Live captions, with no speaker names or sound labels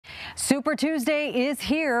Super Tuesday is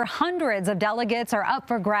here. Hundreds of delegates are up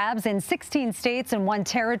for grabs in 16 states and one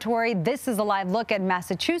territory. This is a live look at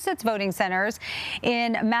Massachusetts voting centers.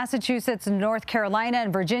 In Massachusetts, North Carolina,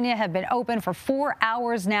 and Virginia have been open for 4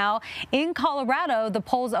 hours now. In Colorado, the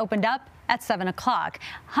polls opened up at 7 o'clock.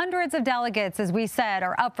 Hundreds of delegates, as we said,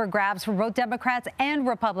 are up for grabs for both Democrats and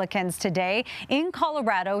Republicans today. In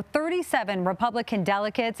Colorado, 37 Republican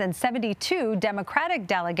delegates and 72 Democratic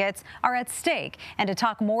delegates are at stake. And to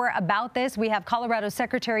talk more about this, we have Colorado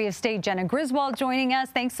Secretary of State Jena Griswold joining us.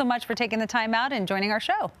 Thanks so much for taking the time out and joining our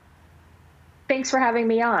show. Thanks for having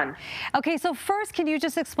me on. Okay, so first, can you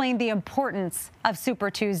just explain the importance of Super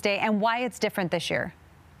Tuesday and why it's different this year?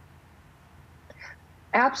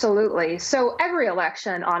 Absolutely. So every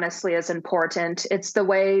election, honestly, is important. It's the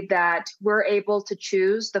way that we're able to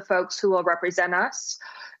choose the folks who will represent us.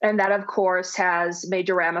 And that, of course, has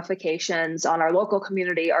major ramifications on our local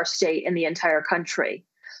community, our state, and the entire country.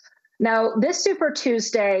 Now, this Super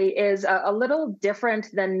Tuesday is a little different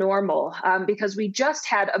than normal because we just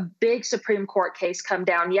had a big Supreme Court case come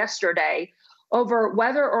down yesterday over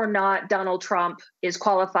whether or not Donald Trump is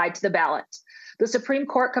qualified to the ballot. The Supreme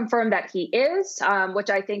Court confirmed that he is, which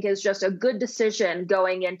I think is just a good decision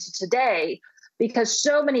going into today because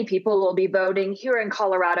so many people will be voting here in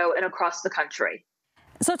Colorado and across the country.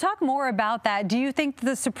 So talk more about that. Do you think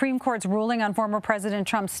the Supreme Court's ruling on former President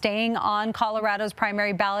Trump staying on Colorado's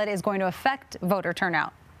primary ballot is going to affect voter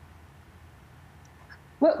turnout?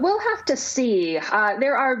 Well, we'll have to see.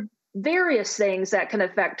 There are various things that can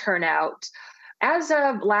affect turnout. As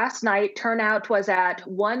of last night, turnout was at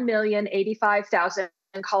 1,085,000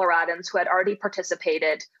 Coloradans who had already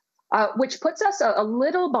participated, which puts us a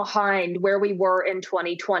little behind where we were in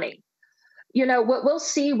 2020. You know, we'll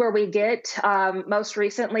see where we get. Most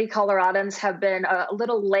recently, Coloradans have been a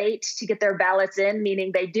little late to get their ballots in,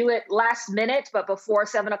 meaning they do it last minute, but before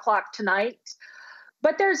 7 o'clock tonight.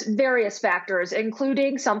 But there's various factors,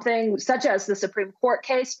 including something such as the Supreme Court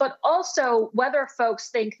case, but also whether folks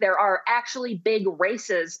think there are actually big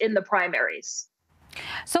races in the primaries.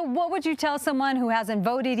 So what would you tell someone who hasn't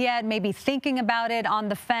voted yet, maybe thinking about it, on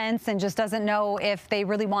the fence, and just doesn't know if they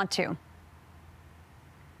really want to?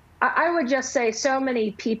 I would just say so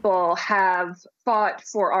many people have fought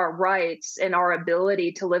for our rights and our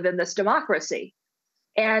ability to live in this democracy.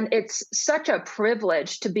 And it's such a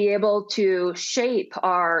privilege to be able to shape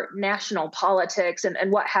our national politics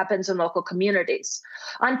and what happens in local communities.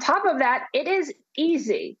 On top of that, it is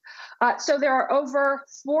easy. So there are over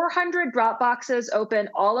 400 drop boxes open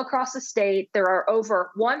all across the state. There are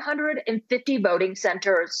over 150 voting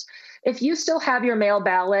centers. If you still have your mail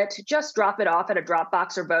ballot, just drop it off at a drop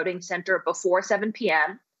box or voting center before 7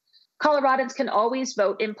 p.m. Coloradans can always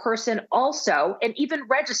vote in person also, and even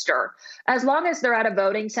register, as long as they're at a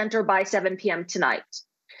voting center by 7 p.m. tonight.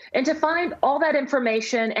 And to find all that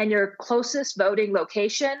information and your closest voting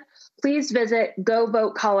location, please visit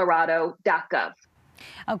govotecolorado.gov.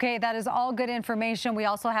 Okay, that is all good information. We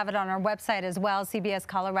also have it on our website as well,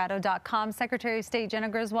 cbscolorado.com. Secretary of State Jena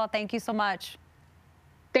Griswold, thank you so much.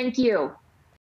 Thank you.